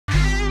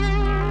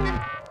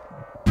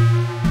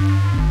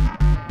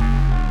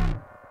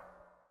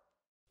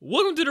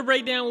Welcome to the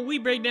breakdown where we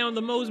break down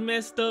the most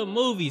messed up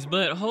movies.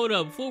 But hold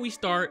up, before we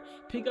start,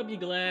 pick up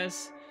your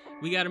glass.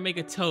 We gotta make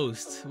a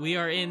toast. We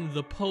are in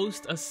the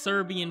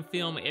post-Serbian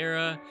film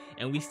era,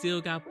 and we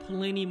still got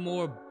plenty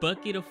more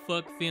bucket of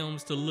fuck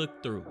films to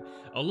look through,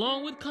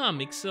 along with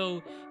comics.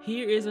 So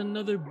here is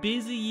another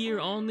busy year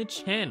on the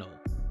channel.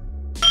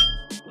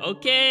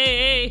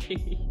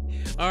 Okay.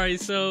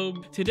 Alright,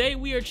 so today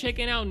we are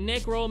checking out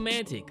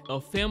Nekromantik, a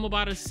film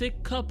about a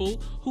sick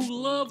couple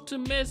who love to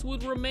mess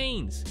with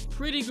remains.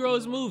 Pretty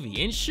gross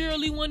movie, and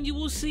surely one you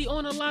will see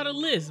on a lot of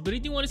lists. But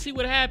if you want to see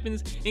what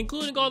happens,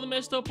 including all the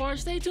messed up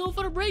parts, stay tuned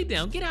for the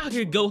breakdown. Get out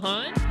here,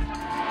 Gohan!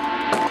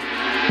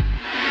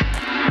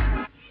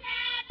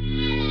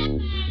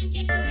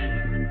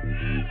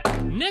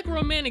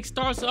 Nekromantik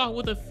starts off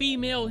with a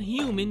female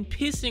human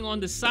pissing on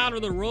the side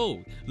of the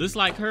road. Looks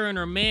like her and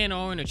her man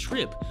are on a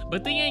trip,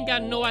 but they ain't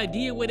got no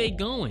idea where they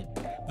going.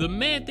 The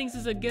man thinks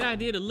it's a good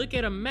idea to look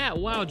at a map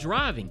while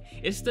driving,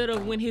 instead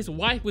of when his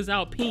wife was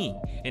out peeing,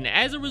 and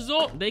as a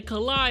result, they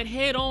collide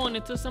head on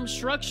into some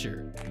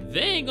structure.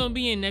 They ain't gonna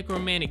be in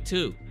Nekromantik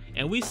 2.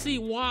 And we see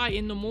why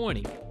in the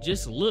morning.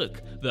 Just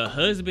look, the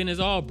husband is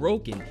all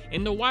broken,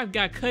 and the wife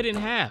got cut in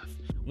half.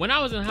 When I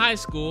was in high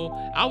school,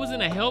 I was in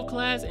a health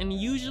class, and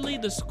usually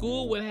the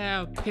school would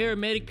have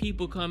paramedic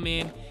people come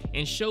in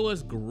and show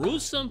us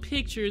gruesome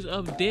pictures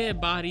of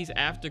dead bodies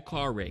after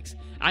car wrecks.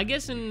 I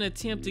guess in an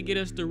attempt to get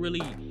us to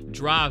really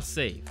drive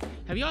safe.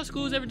 Have y'all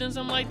schools ever done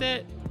something like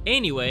that?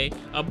 Anyway,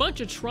 a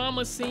bunch of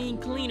trauma scene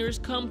cleaners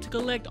come to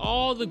collect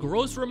all the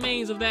gross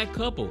remains of that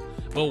couple,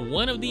 but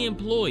one of the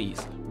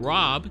employees,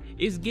 Rob,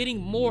 is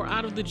getting more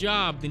out of the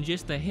job than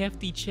just a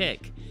hefty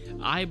check.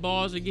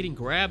 Eyeballs are getting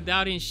grabbed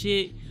out and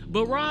shit.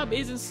 But Rob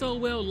isn't so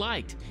well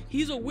liked.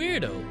 He's a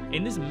weirdo,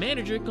 and this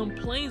manager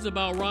complains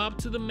about Rob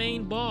to the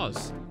main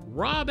boss.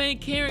 Rob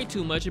ain't caring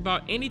too much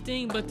about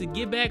anything but to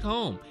get back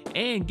home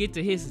and get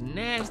to his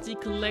nasty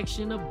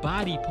collection of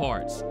body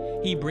parts.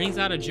 He brings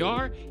out a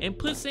jar and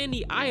puts in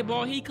the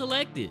eyeball he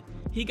collected.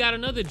 He got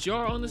another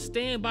jar on the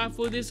standby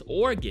for this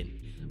organ.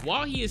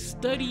 While he is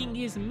studying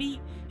his meat,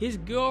 his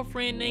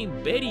girlfriend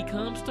named Betty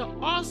comes to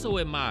also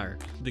admire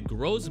the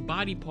gross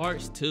body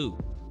parts too.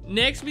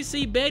 Next, we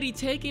see Betty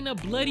taking a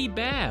bloody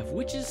bath,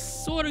 which is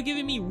sort of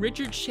giving me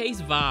Richard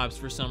Chase vibes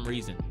for some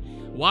reason.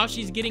 While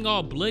she's getting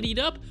all bloodied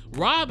up,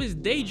 Rob is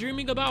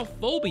daydreaming about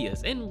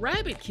phobias and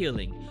rabbit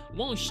killing.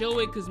 Won't show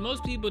it because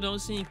most people don't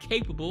seem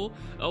capable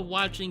of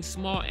watching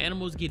small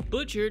animals get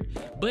butchered,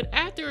 but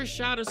after a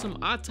shot of some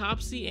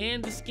autopsy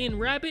and the skinned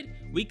rabbit,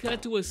 we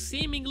cut to a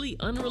seemingly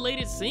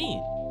unrelated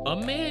scene. A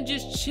man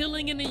just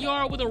chilling in the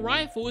yard with a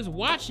rifle is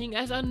watching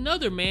as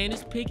another man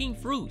is picking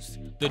fruits.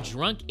 The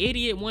drunk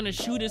idiot wants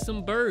to shoot at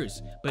some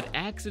birds, but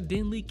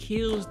accidentally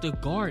kills the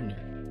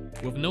gardener.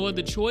 With no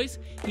other choice,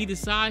 he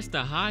decides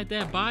to hide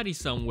that body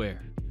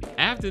somewhere.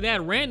 After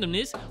that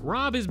randomness,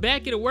 Rob is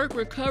back at work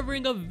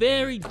recovering a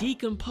very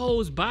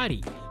decomposed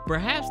body.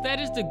 Perhaps that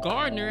is the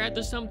gardener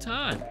after some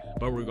time.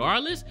 But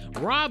regardless,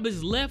 Rob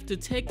is left to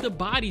take the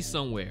body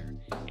somewhere.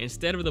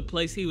 Instead of the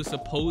place he was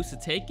supposed to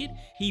take it,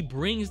 he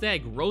brings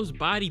that gross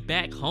body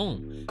back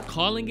home,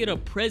 calling it a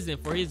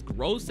present for his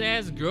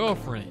gross-ass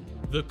girlfriend.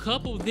 The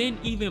couple then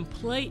even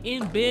play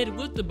in bed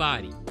with the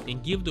body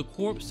and give the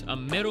corpse a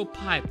metal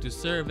pipe to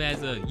serve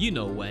as a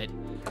you-know-what.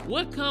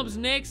 What comes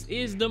next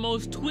is the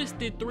most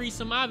twisted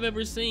threesome I've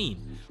ever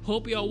seen.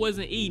 Hope y'all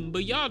wasn't eating,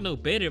 but y'all know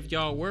better if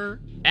y'all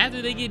were.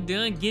 After they get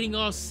done getting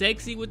all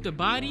sexy with the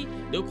body,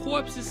 the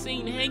corpse is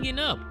seen hanging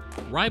up,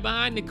 right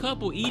behind the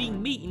couple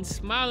eating meat and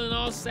smiling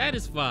all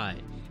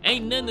satisfied.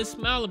 Ain't nothing to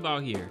smile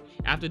about here.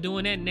 After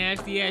doing that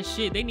nasty ass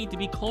shit, they need to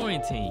be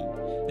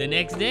quarantined. The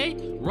next day,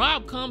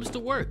 Rob comes to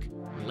work,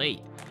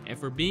 late. And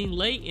for being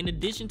late, in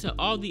addition to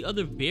all the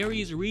other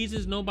various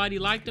reasons nobody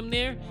liked him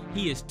there,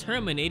 he is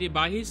terminated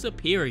by his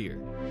superior.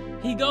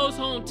 He goes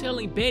home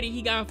telling Betty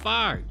he got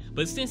fired,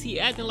 but since he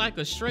acting like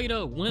a straight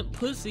up wimp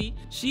pussy,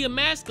 she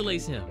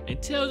emasculates him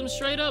and tells him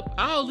straight up,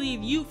 "I'll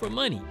leave you for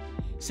money."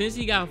 Since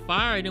he got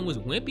fired and was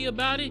wimpy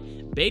about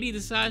it, Betty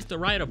decides to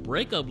write a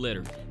breakup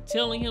letter,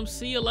 telling him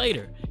see you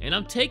later, and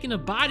I'm taking the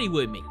body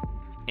with me.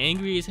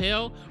 Angry as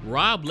hell,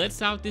 Rob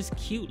lets out this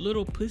cute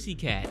little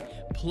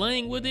pussycat,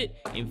 playing with it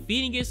and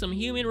feeding it some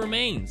human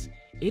remains.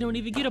 It don't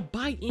even get a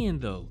bite in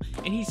though,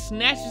 and he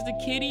snatches the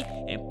kitty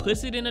and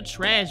puts it in a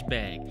trash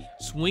bag,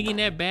 swinging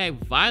that bag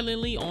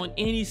violently on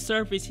any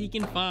surface he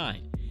can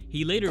find.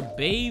 He later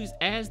bathes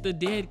as the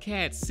dead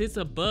cat sits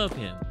above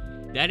him.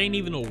 That ain't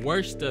even the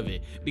worst of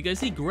it, because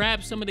he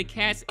grabs some of the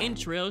cat's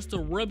entrails to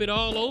rub it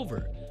all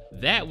over.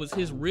 That was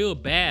his real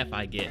bath,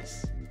 I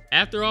guess.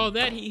 After all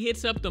that, he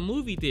hits up the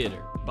movie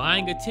theater,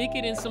 buying a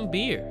ticket and some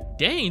beer.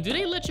 Dang, do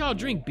they let y'all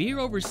drink beer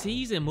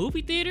overseas in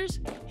movie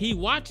theaters? He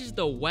watches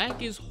the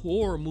wackest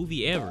horror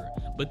movie ever,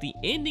 but the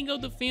ending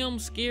of the film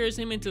scares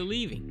him into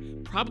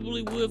leaving.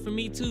 Probably would for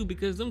me too,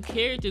 because them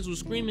characters were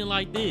screaming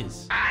like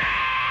this.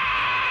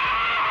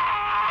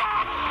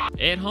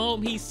 At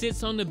home, he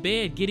sits on the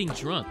bed getting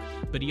drunk,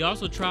 but he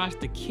also tries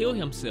to kill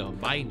himself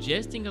by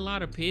ingesting a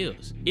lot of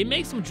pills. It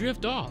makes him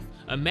drift off,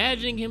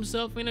 imagining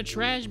himself in a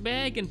trash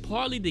bag and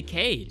partly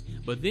decayed,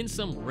 but then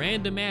some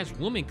random ass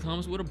woman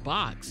comes with a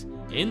box.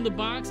 In the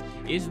box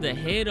is the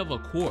head of a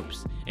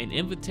corpse, an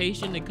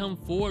invitation to come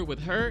forward with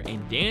her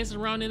and dance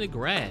around in the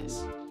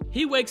grass.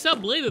 He wakes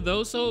up later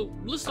though, so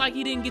looks like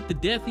he didn't get the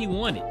death he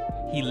wanted.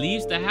 He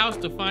leaves the house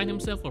to find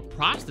himself a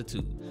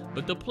prostitute,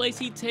 but the place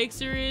he takes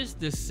her is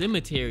the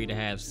cemetery to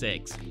have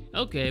sex.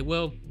 Okay,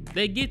 well,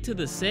 they get to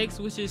the sex,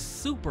 which is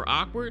super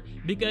awkward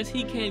because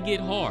he can't get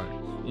hard.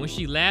 When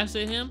she laughs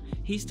at him,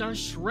 he starts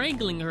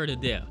strangling her to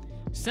death.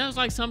 Sounds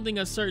like something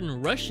a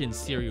certain Russian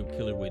serial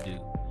killer would do.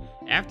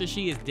 After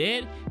she is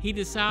dead, he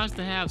decides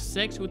to have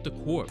sex with the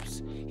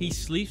corpse. He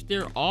sleeps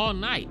there all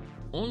night,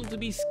 only to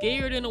be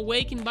scared and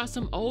awakened by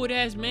some old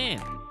ass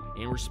man.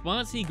 In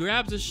response, he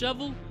grabs a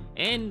shovel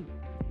and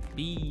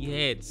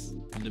beheads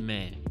the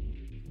man.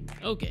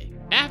 Okay,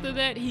 after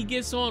that he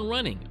gets on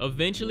running,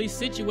 eventually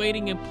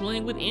situating and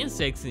playing with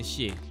insects and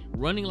shit,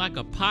 running like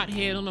a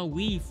pothead on a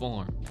weed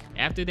farm.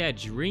 After that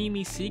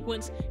dreamy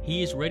sequence,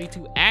 he is ready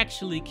to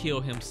actually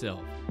kill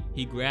himself.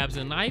 He grabs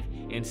a knife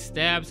and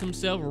stabs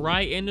himself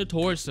right in the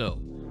torso.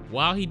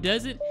 While he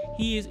does it,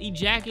 he is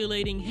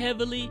ejaculating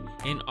heavily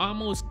and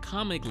almost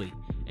comically.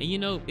 And you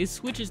know, it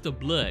switches to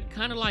blood,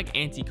 kind of like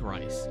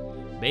Antichrist.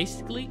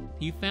 Basically,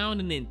 he found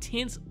an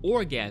intense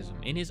orgasm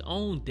in his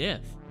own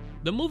death.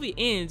 The movie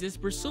ends as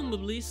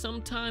presumably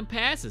some time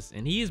passes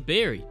and he is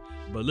buried,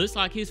 but looks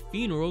like his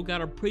funeral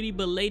got a pretty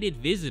belated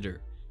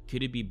visitor.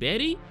 Could it be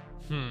Betty?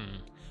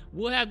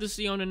 We'll have to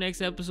see on the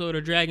next episode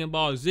of Dragon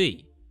Ball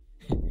Z.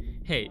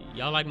 Hey,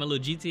 y'all like my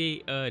little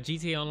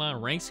GTA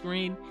Online rank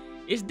screen?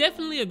 It's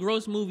definitely a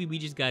gross movie we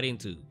just got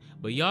into,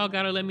 but y'all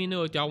gotta let me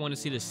know if y'all want to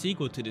see the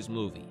sequel to this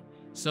movie.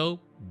 So,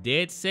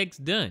 dead sex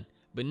done.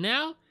 But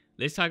now,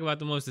 let's talk about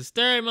the most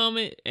disturbing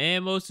moment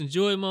and most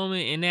enjoyed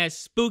moment, and that's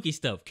spooky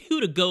stuff. Cue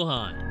the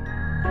Gohan.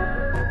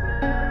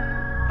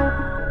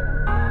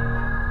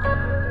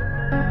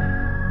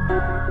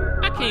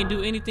 I can't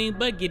do anything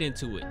but get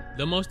into it.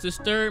 The most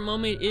disturbed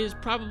moment is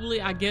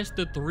probably, I guess,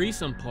 the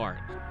threesome part.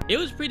 It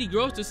was pretty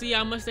gross to see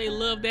how much they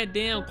love that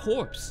damn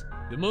corpse.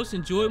 The most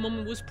enjoyed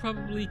moment was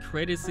probably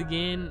credits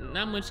again.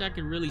 Not much I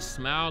could really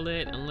smile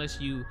at unless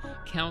you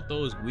count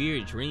those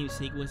weird dream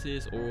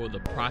sequences or the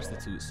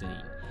prostitute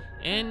scene.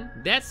 And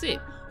that's it.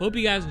 Hope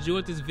you guys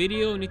enjoyed this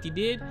video, and if you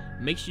did,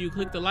 make sure you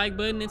click the like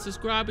button and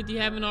subscribe if you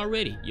haven't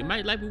already. You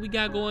might like what we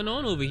got going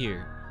on over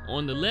here.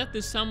 On the left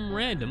is something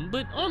random,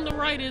 but on the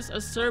right is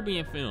a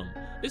Serbian film.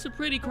 It's a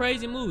pretty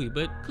crazy movie,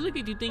 but click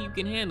if you think you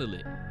can handle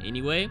it.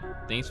 Anyway,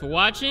 thanks for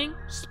watching.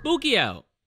 Spooky out.